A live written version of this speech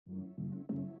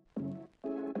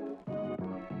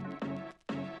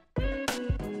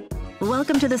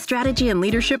Welcome to the Strategy and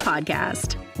Leadership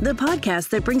Podcast, the podcast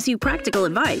that brings you practical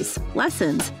advice,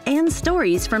 lessons, and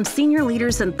stories from senior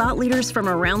leaders and thought leaders from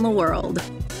around the world.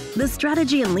 The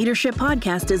Strategy and Leadership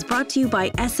Podcast is brought to you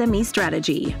by SME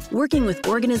Strategy, working with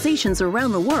organizations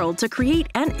around the world to create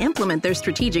and implement their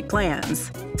strategic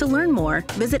plans. To learn more,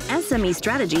 visit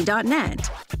SMEstrategy.net.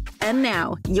 And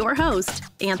now, your host,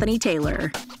 Anthony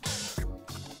Taylor.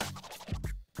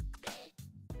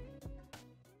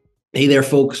 Hey there,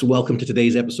 folks. Welcome to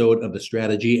today's episode of the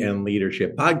Strategy and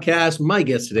Leadership Podcast. My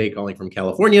guest today, calling from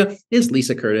California, is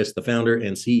Lisa Curtis, the founder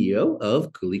and CEO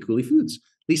of Kuli Kuli Foods.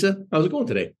 Lisa, how's it going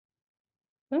today?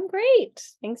 I'm great.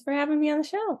 Thanks for having me on the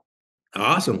show.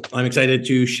 Awesome. I'm excited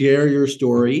to share your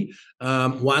story.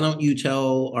 Why don't you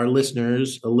tell our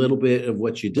listeners a little bit of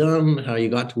what you've done, how you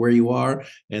got to where you are,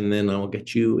 and then I'll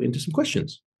get you into some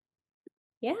questions.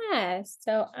 Yeah.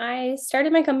 So I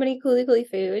started my company, Kuli Kuli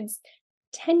Foods,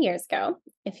 10 years ago,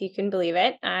 if you can believe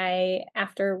it.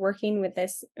 After working with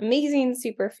this amazing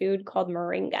superfood called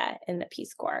Moringa in the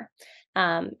Peace Corps.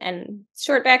 And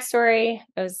short backstory,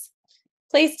 I was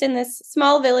placed in this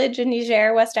small village in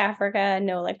Niger, West Africa,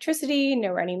 no electricity,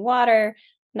 no running water,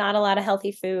 not a lot of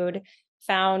healthy food.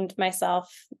 Found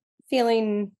myself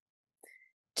feeling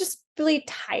just really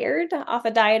tired off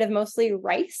a diet of mostly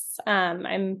rice.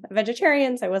 I'm a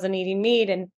vegetarian, so I wasn't eating meat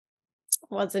and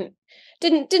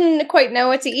didn't quite know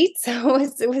what to eat, so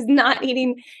it was not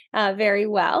eating very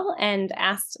well, and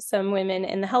asked some women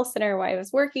in the health center while I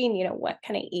was working, what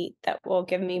can I eat that will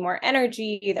give me more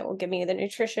energy, that will give me the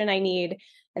nutrition I need.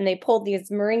 And they pulled these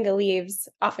moringa leaves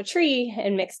off a tree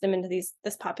and mixed them into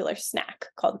this popular snack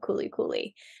called Kuli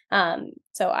Kuli.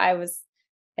 So I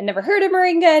never heard of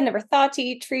moringa, never thought to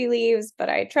eat tree leaves, but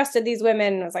I trusted these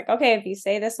women and was like, okay, if you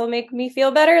say this will make me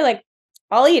feel better,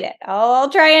 I'll eat it. I'll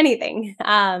try anything.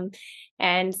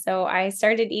 And so I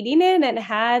started eating it, and it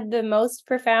had the most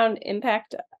profound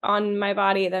impact on my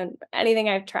body than anything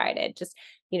I've tried. It just,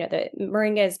 the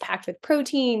moringa is packed with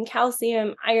protein,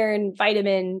 calcium, iron,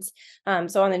 vitamins.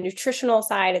 So on the nutritional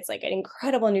side, it's like an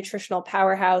incredible nutritional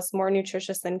powerhouse, more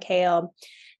nutritious than kale.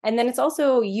 And then it's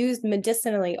also used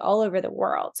medicinally all over the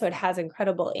world. So it has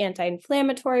incredible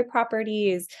anti-inflammatory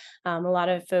properties. A lot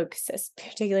of folks,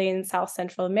 particularly in South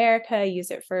Central America, use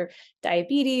it for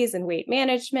diabetes and weight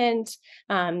management.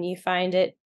 You find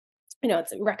it,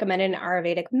 it's recommended in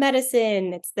Ayurvedic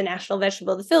medicine. It's the national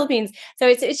vegetable of the Philippines. So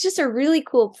it's just a really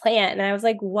cool plant. And I was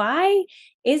like, why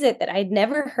is it that I'd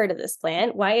never heard of this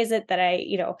plant? Why is it that I,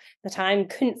 at the time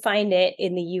couldn't find it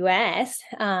in the US?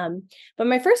 But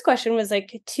my first question was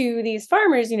to these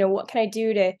farmers, what can I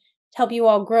do to help you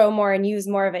all grow more and use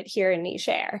more of it here in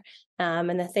Niger?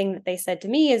 And the thing that they said to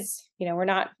me is, we're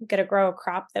not going to grow a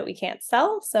crop that we can't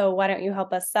sell. So why don't you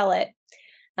help us sell it?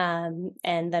 And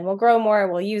then we'll grow more,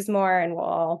 we'll use more, and we'll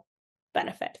all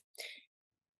benefit.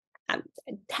 I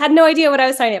had no idea what I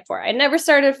was signing up for. I never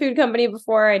started a food company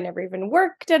before. I never even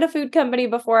worked at a food company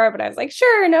before, but I was like,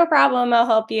 sure, no problem. I'll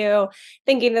help you.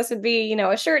 Thinking this would be,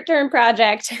 a short-term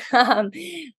project.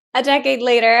 A decade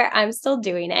later, I'm still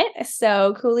doing it.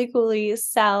 So Kuli Kuli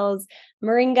sells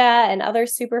Moringa and other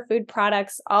superfood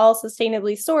products, all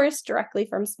sustainably sourced directly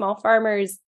from small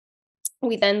farmers.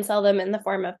 We then sell them in the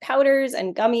form of powders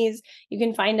and gummies. You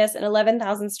can find us in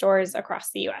 11,000 stores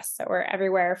across the US. So we're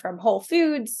everywhere from Whole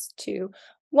Foods to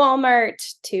Walmart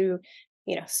to,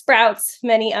 Sprouts,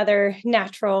 many other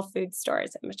natural food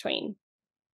stores in between.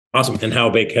 Awesome. And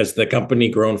how big has the company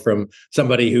grown from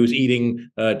somebody who's eating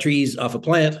trees off a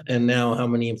plant? And now how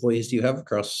many employees do you have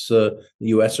across the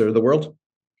US or the world?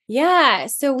 Yeah.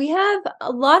 So we have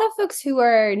a lot of folks who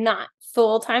are not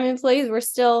full-time employees. We're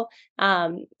still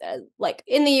in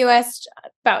the US,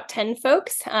 about 10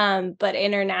 folks, but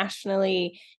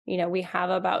internationally, we have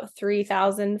about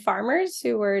 3,000 farmers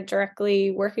who we're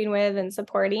directly working with and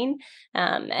supporting.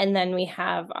 And then we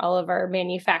have all of our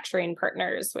manufacturing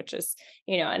partners, which is,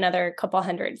 another couple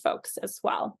hundred folks as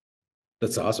well.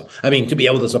 That's awesome. I mean, to be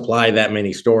able to supply that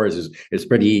many stores is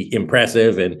pretty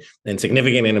impressive and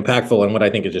significant and impactful. And what I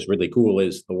think is just really cool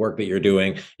is the work that you're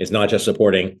doing is not just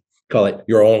supporting, call it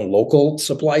your own local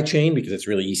supply chain, because it's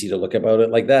really easy to look about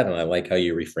it like that. And I like how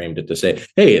you reframed it to say,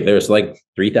 hey, there's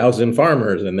 3,000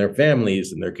 farmers and their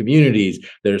families and their communities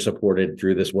that are supported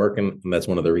through this work. And that's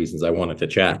one of the reasons I wanted to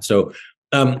chat. So,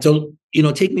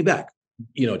 take me back.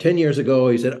 10 years ago,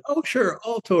 you said, oh, sure,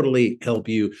 I'll totally help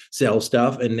you sell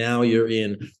stuff. And now you're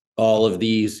in all of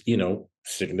these,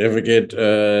 significant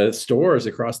stores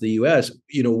across the US.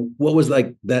 What was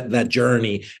that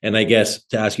journey? And I guess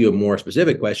to ask you a more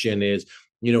specific question is,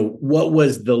 what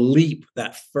was the leap,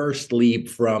 that first leap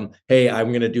from, hey, I'm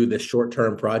going to do this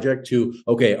short-term project to,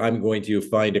 okay, I'm going to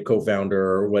find a co-founder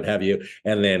or what have you,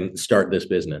 and then start this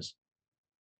business?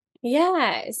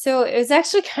 Yeah. So it was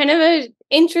actually kind of an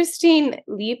interesting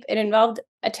leap. It involved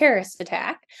a terrorist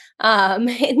attack,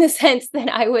 in the sense that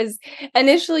I was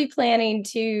initially planning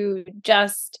to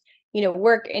just,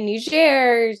 work in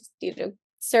Niger,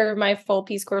 serve my full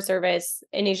Peace Corps service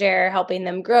in Niger, helping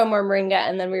them grow more Moringa.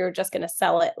 And then we were just going to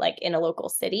sell it like in a local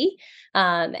city.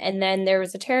 And then there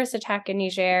was a terrorist attack in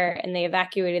Niger and they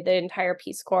evacuated the entire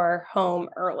Peace Corps home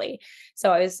early.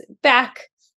 So I was back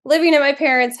living at my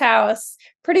parents' house,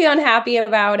 pretty unhappy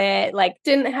about it, like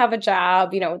didn't have a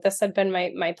job. This had been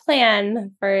my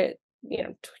plan for,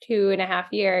 2.5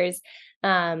 years.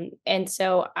 And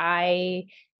so I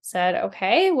said,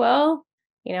 okay, well,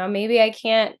 maybe I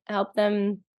can't help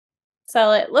them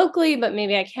sell it locally, but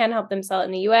maybe I can help them sell it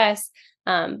in the US.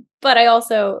 But I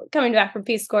also, coming back from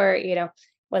Peace Corps,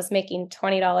 was making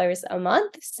 $20 a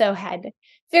month. So had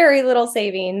very little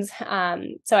savings.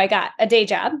 So I got a day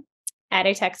job at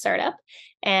a tech startup,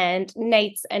 and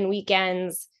nights and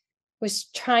weekends was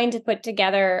trying to put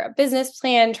together a business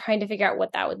plan, trying to figure out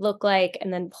what that would look like,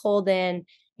 and then pulled in,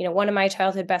 one of my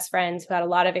childhood best friends who had a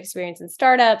lot of experience in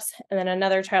startups, and then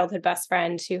another childhood best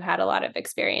friend who had a lot of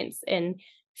experience in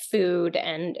food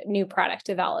and new product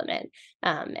development.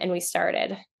 And we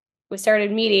started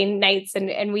meeting nights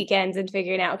and weekends and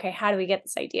figuring out, okay, how do we get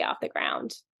this idea off the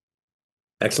ground?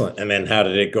 Excellent. And then how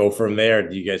did it go from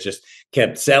there? You guys just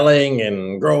kept selling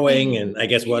and growing? And I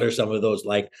guess what are some of those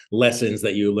like lessons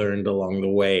that you learned along the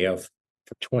way of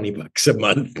for $20 a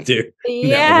month to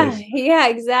Yeah,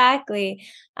 exactly.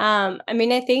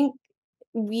 I think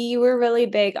we were really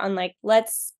big on like,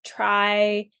 let's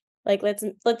try, like,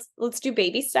 let's do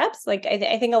baby steps. Like,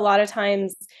 I think a lot of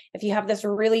times if you have this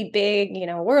really big,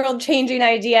 world changing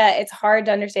idea, it's hard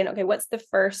to understand, okay, what's the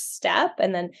first step?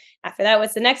 And then after that,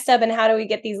 what's the next step? And how do we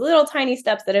get these little tiny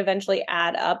steps that eventually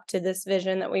add up to this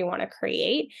vision that we want to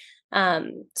create?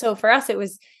 So for us, it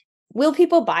was, will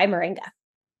people buy Moringa?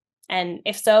 And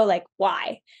if so, like,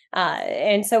 why?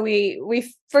 And so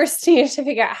we first needed to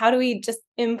figure out, how do we just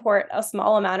import a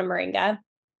small amount of Moringa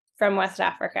from West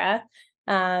Africa?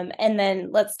 And then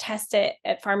let's test it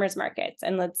at farmers markets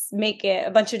and let's make it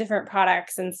a bunch of different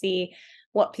products and see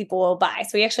what people will buy.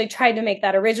 So we actually tried to make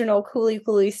that original Kuli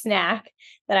Kuli snack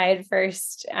that I had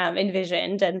first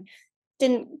envisioned, and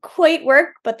didn't quite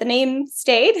work, but the name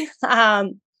stayed.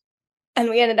 And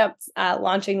we ended up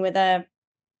launching with a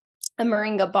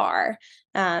Moringa bar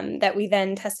that we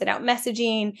then tested out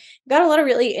messaging, got a lot of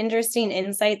really interesting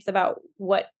insights about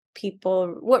what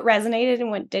resonated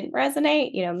and what didn't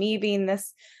resonate. Me being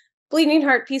this bleeding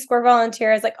heart Peace Corps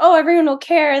volunteer, I was like, oh, everyone will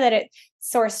care that it's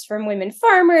sourced from women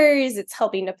farmers, it's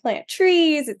helping to plant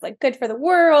trees, it's like good for the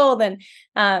world. And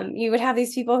you would have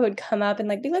these people who would come up and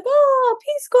like be like, oh,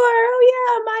 Peace Corps, oh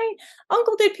yeah, my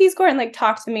uncle did Peace Corps, and like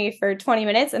talk to me for 20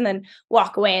 minutes and then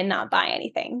walk away and not buy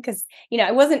anything. Because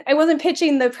I wasn't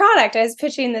pitching the product, I was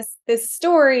pitching this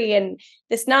story and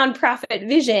this nonprofit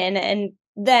vision. And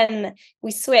then we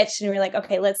switched and we were like,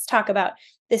 okay, let's talk about,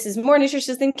 this is more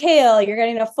nutritious than kale, you're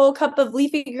getting a full cup of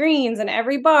leafy greens in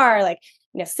every bar, like,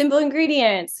 simple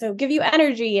ingredients, so give you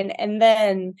energy. And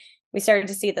then we started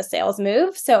to see the sales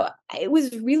move. So it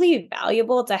was really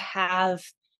valuable to have,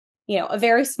 a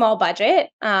very small budget,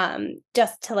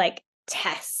 just to like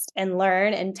test and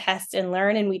learn and test and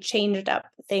learn. And we changed up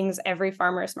things every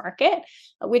farmer's market,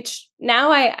 which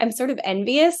now I'm sort of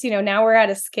envious. Now we're at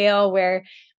a scale where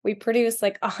we produce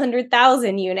like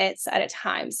 100,000 units at a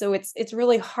time. So it's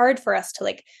really hard for us to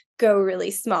like go really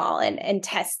small and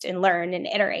test and learn and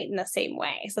iterate in the same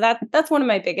way. So that's one of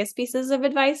my biggest pieces of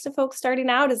advice to folks starting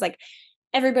out, is like,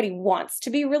 everybody wants to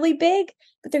be really big,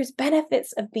 but there's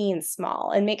benefits of being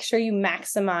small, and make sure you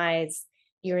maximize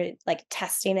your like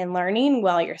testing and learning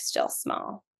while you're still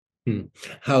small.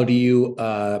 How do you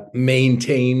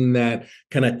maintain that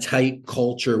kind of tight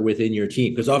culture within your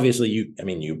team? Because obviously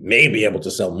you may be able to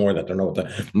sell more. I don't know what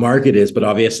the market is, but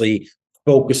obviously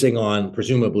focusing on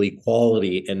presumably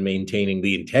quality and maintaining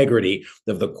the integrity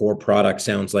of the core product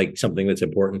sounds like something that's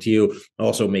important to you.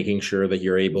 Also making sure that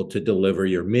you're able to deliver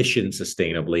your mission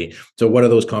sustainably. So what do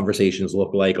those conversations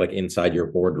look like inside your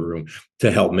boardroom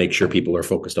to help make sure people are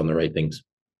focused on the right things?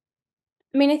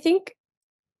 I think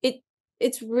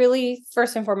it's really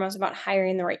first and foremost about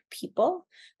hiring the right people.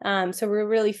 So we're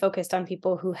really focused on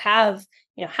people who have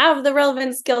the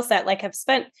relevant skill set, like have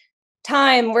spent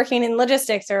time working in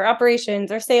logistics or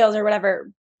operations or sales or whatever,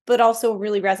 but also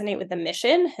really resonate with the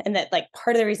mission. And that like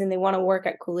part of the reason they want to work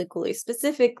at Kuli Kuli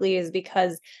specifically is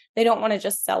because they don't want to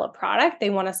just sell a product. They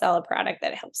want to sell a product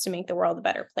that helps to make the world a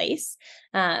better place.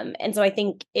 And so I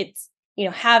think it's,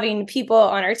 having people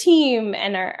on our team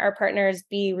and our partners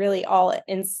be really all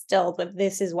instilled with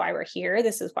this is why we're here.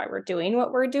 This is why we're doing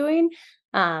what we're doing.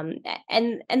 And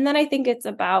then I think it's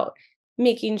about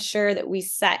making sure that we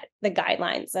set the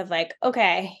guidelines of like,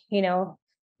 okay,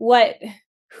 what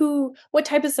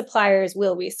type of suppliers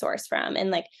will we source from?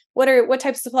 And like, what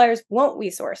type of suppliers won't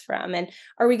we source from? And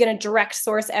are we going to direct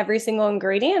source every single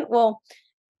ingredient? Well,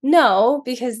 no,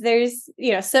 because there's,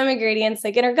 some ingredients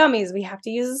like in our gummies, we have to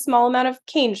use a small amount of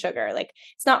cane sugar. Like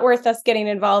it's not worth us getting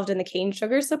involved in the cane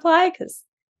sugar supply because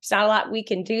there's not a lot we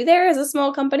can do there as a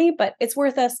small company, but it's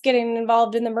worth us getting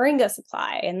involved in the Moringa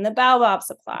supply and the baobab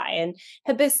supply and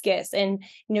hibiscus and,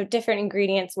 different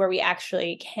ingredients where we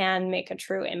actually can make a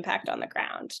true impact on the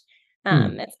ground.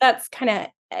 And that's kind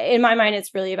of, in my mind,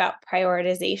 it's really about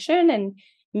prioritization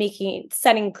and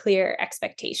setting clear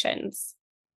expectations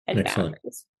and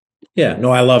boundaries. Yeah, no,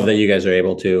 I love that you guys are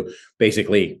able to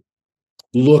basically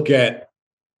look at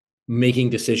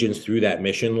making decisions through that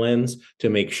mission lens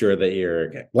to make sure that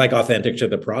you're like authentic to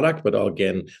the product, but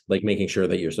again, like making sure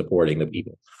that you're supporting the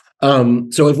people.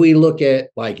 So if we look at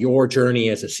like your journey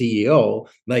as a CEO,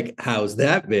 like how's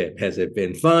that been? Has it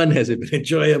been fun? Has it been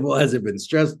enjoyable? Has it been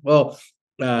stressful?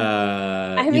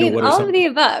 I mean, all of the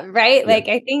above, right? Yeah. Like,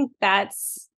 I think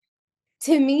that's,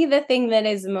 to me, the thing that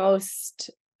is most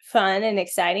fun and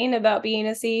exciting about being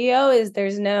a CEO is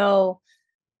there's no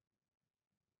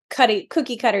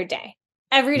cookie cutter day.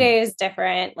 Every day is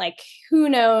different. Like who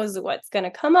knows what's going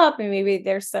to come up, and maybe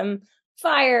there's some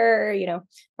fire,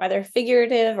 whether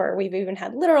figurative or we've even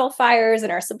had literal fires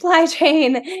in our supply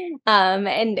chain,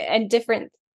 and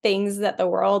different things that the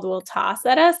world will toss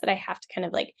at us that I have to kind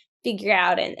of like figure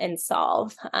out and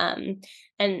solve,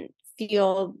 and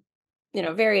feel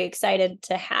very excited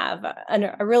to have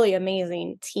a really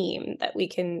amazing team that we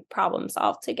can problem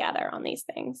solve together on these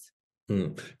things.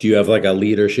 Do you have like a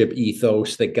leadership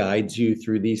ethos that guides you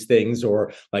through these things,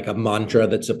 or like a mantra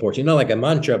that supports you? Not like a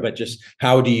mantra, but just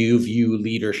how do you view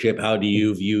leadership? How do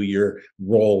you view your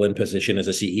role and position as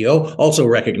a CEO? Also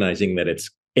recognizing that it's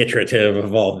iterative,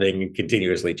 evolving, and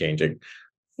continuously changing.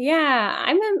 Yeah,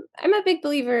 I'm a big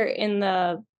believer in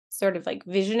the sort of like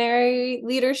visionary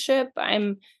leadership.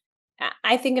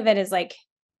 I think of it as like,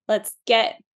 let's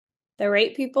get the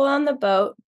right people on the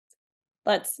boat.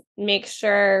 Let's make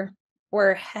sure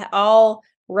we're all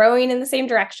rowing in the same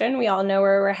direction. We all know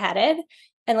where we're headed.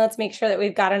 And let's make sure that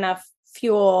we've got enough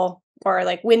fuel or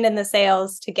like wind in the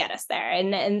sails to get us there.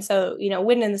 And so,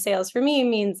 wind in the sails for me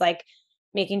means like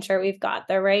making sure we've got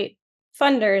the right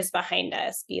funders behind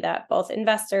us, be that both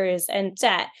investors and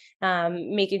debt,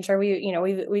 making sure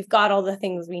we've got all the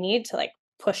things we need to like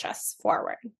push us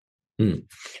forward.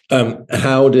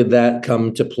 How did that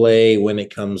come to play when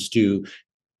it comes to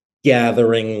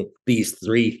gathering these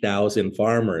 3,000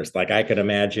 farmers? Like I could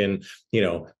imagine,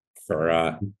 for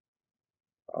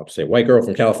I'll say white girl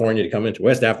from California to come into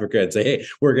West Africa and say, hey,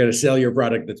 we're going to sell your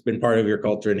product that's been part of your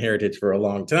culture and heritage for a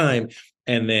long time.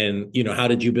 And then, how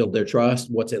did you build their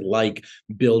trust? What's it like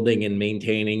building and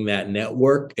maintaining that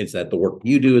network? Is that the work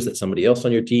you do? Is that somebody else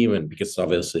on your team? And because it's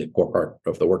obviously a core part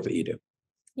of the work that you do.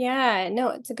 Yeah, no,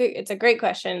 it's a great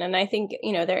question. And I think,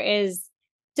 there is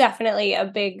definitely a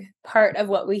big part of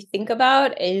what we think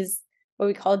about is what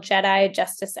we call JEDI,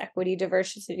 justice, equity,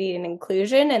 diversity, and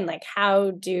inclusion. And like,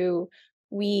 how do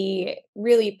we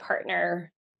really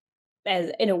partner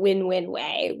as in a win-win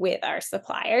way with our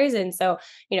suppliers? And so,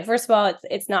 first of all,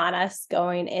 it's not us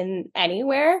going in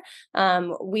anywhere.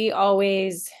 We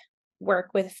always work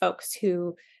with folks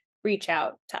who reach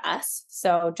out to us.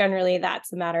 So generally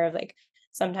that's a matter of like,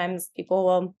 sometimes people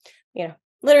will,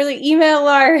 literally email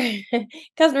our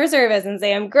customer service and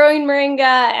say, I'm growing Moringa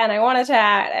and I want to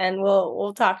chat, and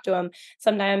we'll talk to them.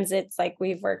 Sometimes it's like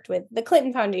we've worked with the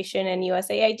Clinton Foundation and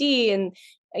USAID and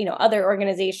other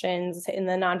organizations in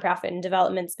the nonprofit and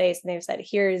development space, and they've said,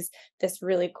 here's this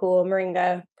really cool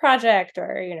Moringa project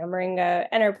or Moringa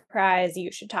enterprise,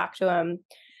 you should talk to them.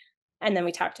 And then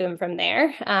we talk to them from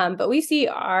there. But we see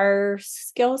our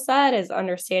skill set as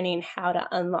understanding how to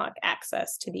unlock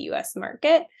access to the U.S.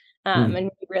 market. And we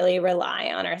really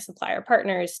rely on our supplier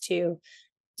partners to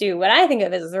do what I think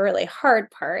of as a really hard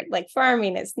part. Like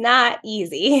farming is not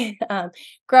easy,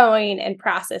 growing and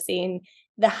processing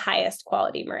the highest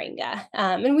quality Moringa.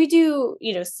 And we do,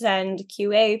 send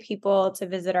QA people to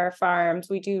visit our farms.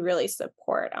 We do really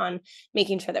support on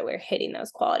making sure that we're hitting those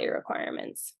quality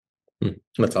requirements.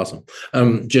 That's awesome.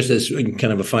 Just as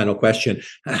kind of a final question,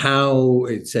 how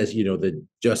it says, the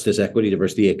justice, equity,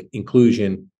 diversity,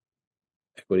 inclusion,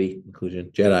 equity, inclusion,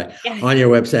 Jedi Yeah. on your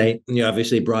website. You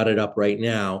obviously brought it up right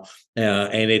now.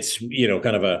 And it's,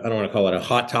 kind of I don't want to call it a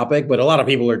hot topic, but a lot of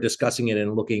people are discussing it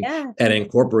and looking Yeah. at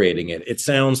incorporating it. It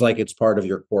sounds like it's part of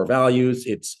your core values.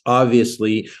 It's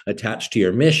obviously attached to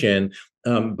your mission.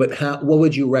 But what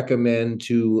would you recommend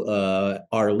to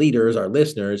our leaders, our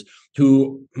listeners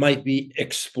who might be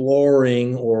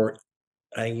exploring, or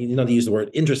not to use the word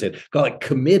interested, call it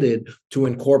committed to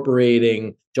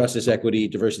incorporating justice, equity,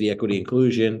 diversity, equity,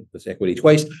 inclusion, this equity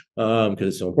twice, because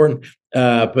it's so important.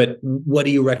 But what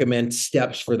do you recommend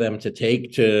steps for them to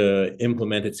take to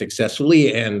implement it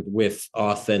successfully and with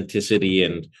authenticity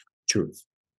and truth?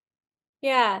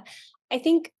 Yeah. I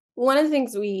think one of the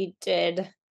things we did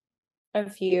a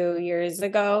few years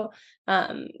ago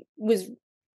was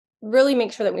really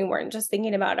make sure that we weren't just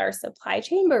thinking about our supply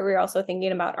chain, but we were also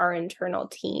thinking about our internal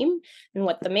team and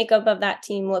what the makeup of that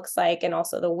team looks like, and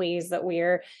also the ways that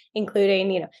we're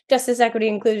including, justice, equity,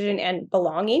 inclusion, and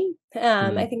belonging.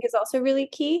 I think is also really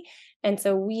key. And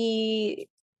so we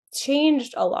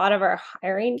changed a lot of our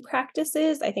hiring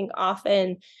practices. I think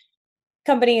often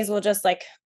companies will just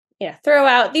throw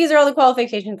out, these are all the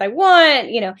qualifications I want,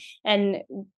 and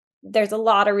there's a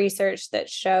lot of research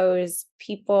that shows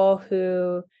people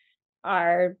who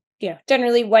are,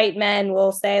 generally white men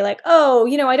will say like, oh,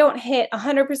 I don't hit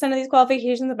 100% of these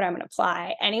qualifications, but I'm going to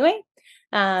apply anyway.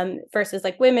 Versus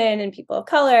like women and people of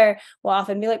color will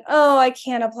often be like, oh, I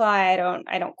can't apply.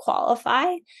 I don't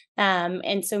qualify.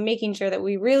 And so making sure that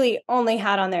we really only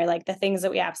had on there like the things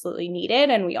that we absolutely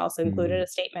needed. And we also included a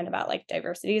statement about like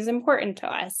diversity is important to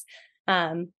us.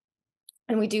 And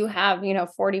we do have,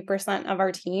 40% of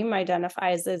our team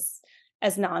identifies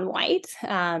as non-white.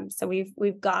 So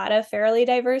we've got a fairly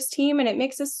diverse team, and it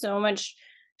makes us so much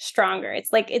stronger.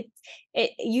 It's like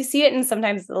you see it in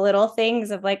sometimes the little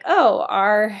things of like, oh,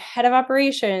 our head of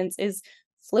operations is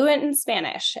fluent in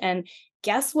Spanish. And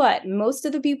guess what? Most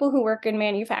of the people who work in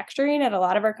manufacturing at a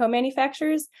lot of our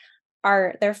co-manufacturers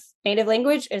their native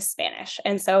language is Spanish.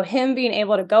 And so him being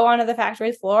able to go onto the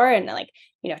factory floor and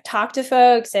talk to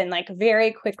folks and like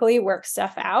very quickly work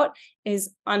stuff out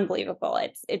is unbelievable.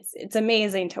 It's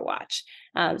amazing to watch.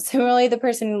 Similarly, the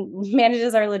person who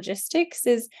manages our logistics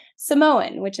is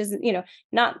Samoan, which is,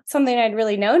 not something I'd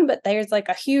really known, but there's like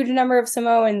a huge number of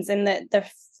Samoans in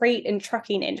the freight and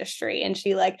trucking industry. And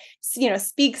she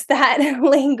speaks that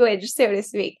language, so to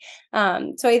speak.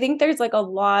 So I think there's like a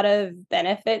lot of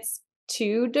benefits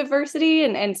to diversity,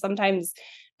 and sometimes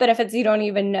benefits you don't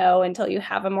even know until you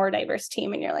have a more diverse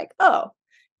team and you're like, oh,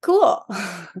 cool.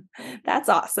 That's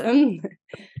awesome.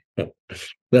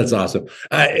 That's awesome.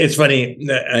 It's funny.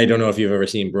 I don't know if you've ever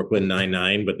seen Brooklyn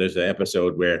Nine-Nine, but there's an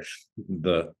episode where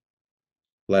the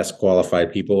less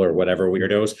qualified people or whatever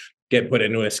weirdos get put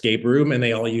into an escape room, and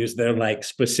they all use their like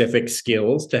specific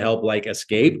skills to help like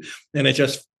escape. And it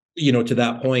just, to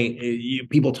that point,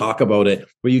 people talk about it,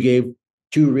 where you gave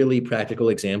two really practical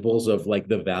examples of like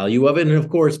the value of it. And of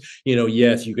course,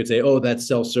 yes, you could say, oh, that's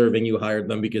self-serving. You hired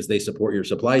them because they support your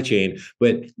supply chain.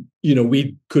 But,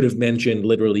 we could have mentioned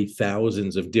literally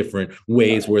thousands of different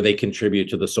ways where they contribute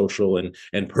to the social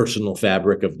and personal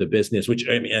fabric of the business, which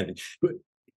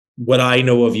what I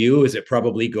know of you is it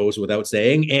probably goes without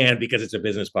saying. And because it's a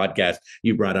business podcast,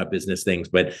 you brought up business things,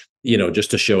 but,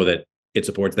 just to show that it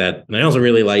supports that. And I also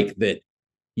really like that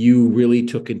you really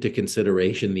took into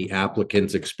consideration the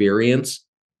applicant's experience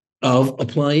of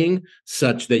applying,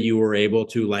 such that you were able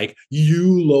to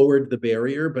you lowered the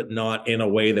barrier, but not in a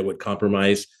way that would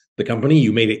compromise the company.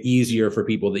 You made it easier for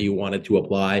people that you wanted to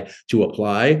apply,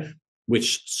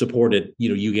 which supported,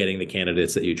 you getting the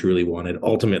candidates that you truly wanted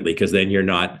ultimately, because then you're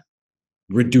not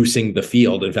reducing the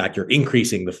field. In fact, you're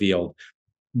increasing the field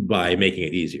by making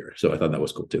it easier. So I thought that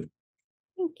was cool too.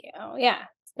 Thank you. Yeah.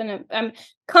 I'm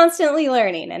constantly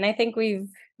learning, and I think we've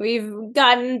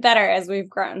gotten better as we've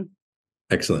grown.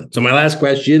 Excellent. So my last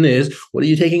question is, what are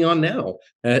you taking on now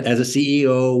as a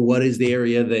CEO? What is the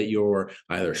area that you're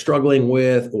either struggling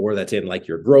with, or that's in like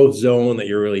your growth zone that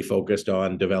you're really focused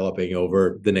on developing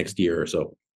over the next year or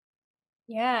so?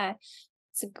 Yeah,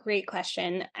 it's a great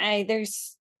question.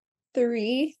 There's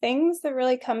three things that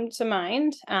really come to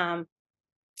mind. I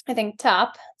think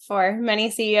top for many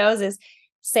CEOs is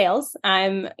sales.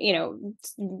 I'm,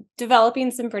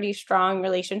 developing some pretty strong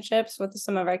relationships with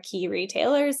some of our key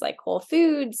retailers like Whole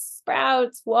Foods,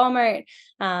 Sprouts, Walmart,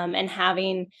 and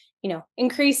having,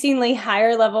 increasingly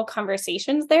higher level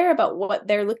conversations there about what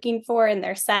they're looking for in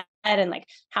their set and like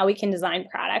how we can design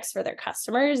products for their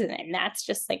customers. And that's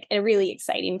just like a really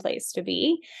exciting place to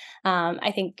be.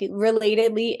 I think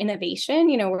relatedly, innovation,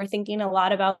 we're thinking a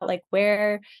lot about like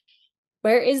where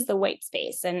is the white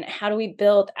space and how do we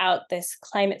build out this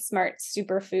climate smart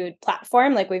superfood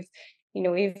platform? Like we're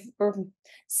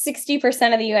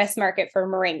 60% of the US market for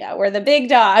Moringa. We're the big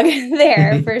dog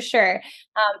there for sure.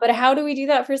 But how do we do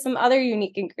that for some other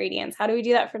unique ingredients? How do we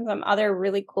do that for some other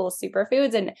really cool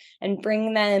superfoods and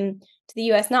bring them to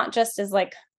the US, not just as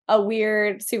like a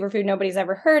weird superfood nobody's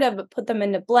ever heard of, but put them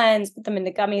into blends, put them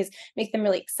into gummies, make them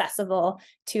really accessible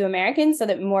to Americans so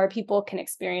that more people can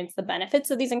experience the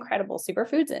benefits of these incredible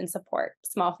superfoods and support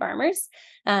small farmers.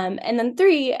 And then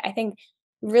 3, I think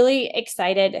really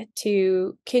excited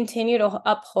to continue to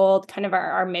uphold kind of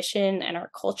our mission and our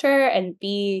culture and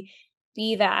be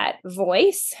that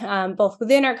voice, both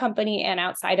within our company and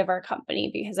outside of our company,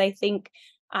 because I think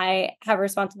I have a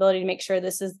responsibility to make sure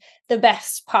this is the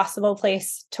best possible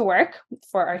place to work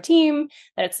for our team,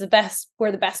 that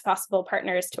we're the best possible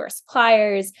partners to our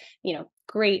suppliers,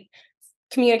 great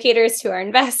communicators to our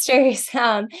investors.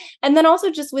 And then also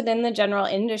just within the general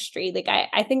industry, like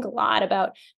I think a lot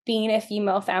about being a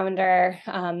female founder,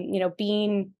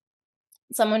 being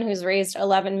someone who's raised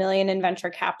 11 million in venture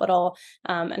capital.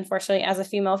 Unfortunately, as a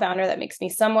female founder, that makes me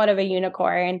somewhat of a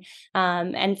unicorn.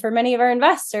 And for many of our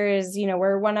investors,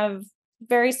 we're one of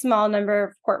very small number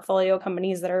of portfolio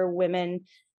companies that are women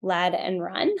led and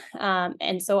run.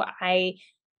 And so I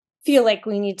feel like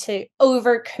we need to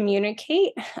over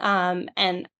communicate.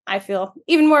 And I feel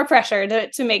even more pressure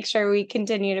to make sure we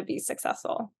continue to be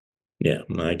successful. Yeah,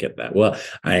 I get that. Well,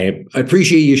 I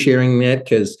appreciate you sharing that,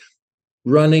 because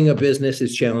running a business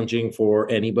is challenging for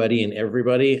anybody and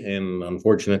everybody. And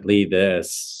unfortunately, the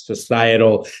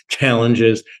societal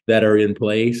challenges that are in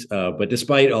place. But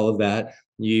despite all of that,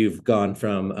 you've gone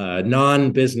from a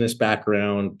non-business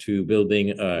background to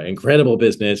building an incredible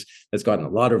business that's gotten a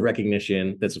lot of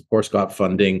recognition, that's of course got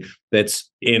funding, that's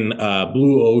in a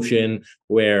blue ocean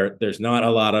where there's not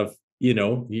a lot of,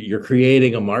 you're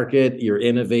creating a market, you're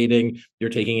innovating, you're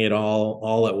taking it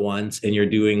all at once, and you're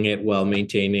doing it while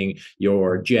maintaining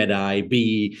your Jedi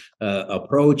B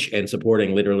approach and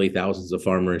supporting literally thousands of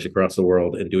farmers across the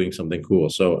world and doing something cool.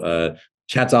 So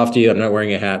hats off to you. I'm not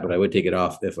wearing a hat, but I would take it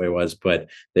off if I was, but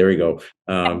there we go.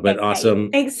 But awesome.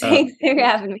 Thanks for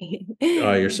having me.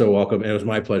 Oh, you're so welcome. It was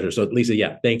my pleasure. So Lisa,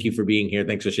 yeah, thank you for being here.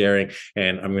 Thanks for sharing.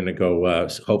 And I'm going to go,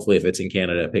 hopefully if it's in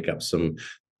Canada, pick up some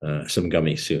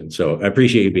gummies soon. So I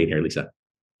appreciate you being here, Lisa.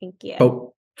 Thank you.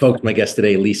 Oh, folks, my guest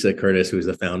today, Lisa Curtis, who's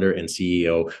the founder and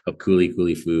CEO of Kuli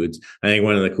Kuli Foods. I think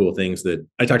one of the cool things that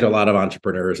I talk to a lot of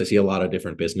entrepreneurs, I see a lot of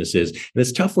different businesses, and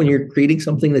it's tough when you're creating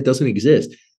something that doesn't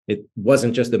exist. It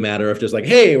wasn't just a matter of just like,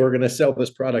 hey, we're going to sell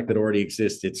this product that already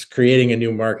exists. It's creating a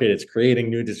new market. It's creating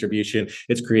new distribution.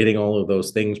 It's creating all of those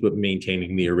things, but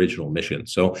maintaining the original mission.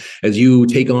 So as you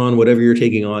take on whatever you're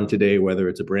taking on today, whether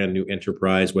it's a brand new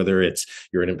enterprise, whether it's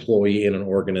you're an employee in an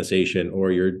organization,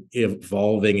 or you're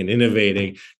evolving and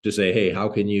innovating to say, hey, how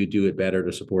can you do it better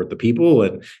to support the people,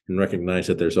 and recognize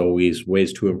that there's always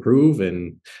ways to improve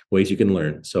and ways you can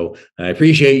learn. So I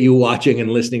appreciate you watching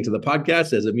and listening to the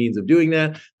podcast as a means of doing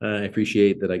that. I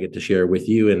appreciate that I get to share with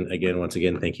you. And again, once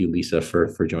again, thank you, Lisa,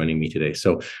 for joining me today.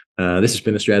 So this has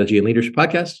been the Strategy and Leadership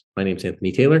Podcast. My name is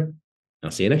Anthony Taylor.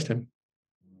 I'll see you next time.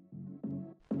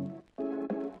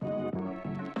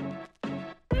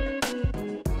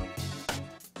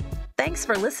 Thanks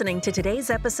for listening to today's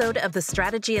episode of the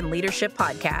Strategy and Leadership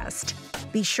Podcast.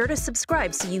 Be sure to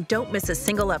subscribe so you don't miss a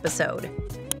single episode.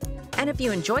 And if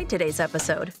you enjoyed today's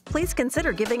episode, please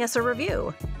consider giving us a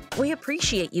review. We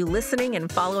appreciate you listening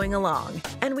and following along,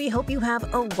 and we hope you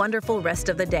have a wonderful rest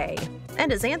of the day.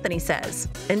 And as Anthony says,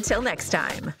 until next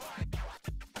time.